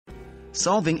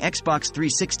Solving Xbox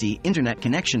 360 internet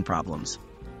connection problems.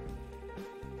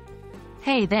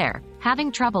 Hey there,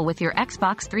 having trouble with your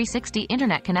Xbox 360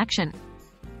 internet connection?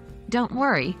 Don't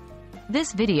worry.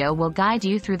 This video will guide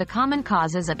you through the common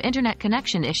causes of internet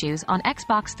connection issues on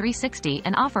Xbox 360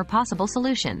 and offer possible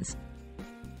solutions.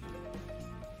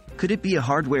 Could it be a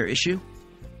hardware issue?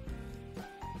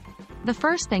 The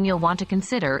first thing you'll want to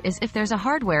consider is if there's a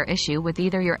hardware issue with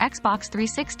either your Xbox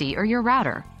 360 or your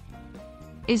router.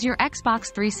 Is your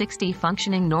Xbox 360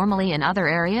 functioning normally in other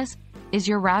areas? Is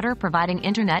your router providing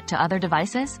internet to other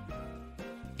devices?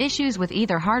 Issues with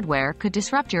either hardware could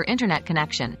disrupt your internet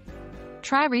connection.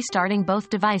 Try restarting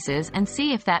both devices and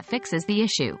see if that fixes the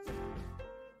issue.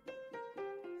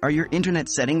 Are your internet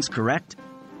settings correct?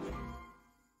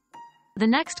 The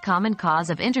next common cause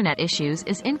of internet issues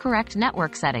is incorrect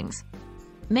network settings.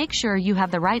 Make sure you have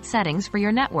the right settings for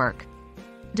your network.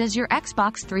 Does your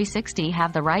Xbox 360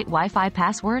 have the right Wi-Fi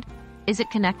password? Is it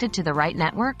connected to the right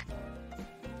network?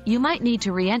 You might need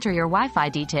to re-enter your Wi-Fi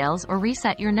details or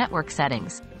reset your network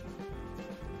settings.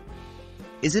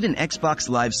 Is it an Xbox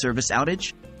Live service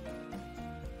outage?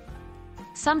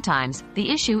 Sometimes,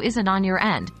 the issue isn't on your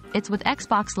end, it's with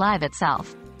Xbox Live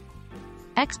itself.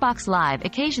 Xbox Live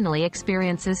occasionally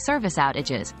experiences service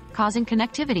outages, causing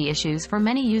connectivity issues for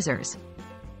many users.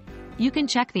 You can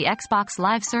check the Xbox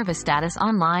Live service status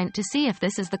online to see if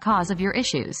this is the cause of your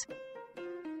issues.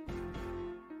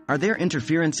 Are there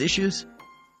interference issues?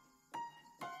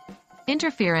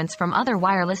 Interference from other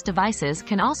wireless devices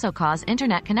can also cause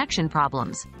internet connection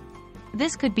problems.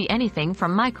 This could be anything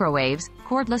from microwaves,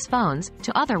 cordless phones,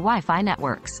 to other Wi-Fi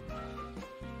networks.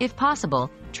 If possible,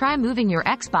 try moving your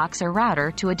Xbox or router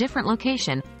to a different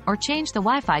location, or change the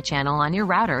Wi-Fi channel on your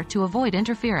router to avoid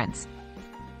interference.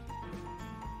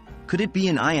 Could it be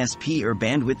an ISP or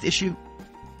bandwidth issue?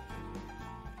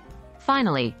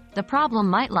 Finally, the problem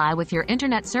might lie with your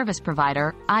Internet Service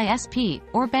Provider, ISP,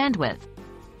 or bandwidth.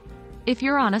 If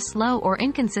you're on a slow or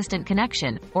inconsistent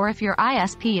connection, or if your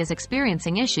ISP is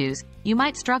experiencing issues, you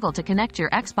might struggle to connect your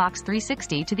Xbox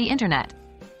 360 to the Internet.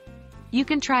 You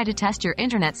can try to test your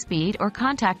internet speed or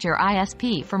contact your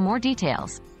ISP for more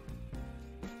details.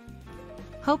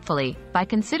 Hopefully, by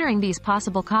considering these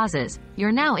possible causes,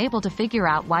 you're now able to figure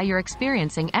out why you're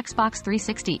experiencing Xbox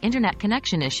 360 internet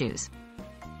connection issues.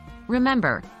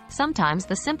 Remember, sometimes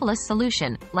the simplest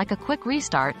solution, like a quick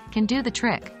restart, can do the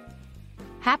trick.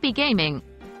 Happy gaming!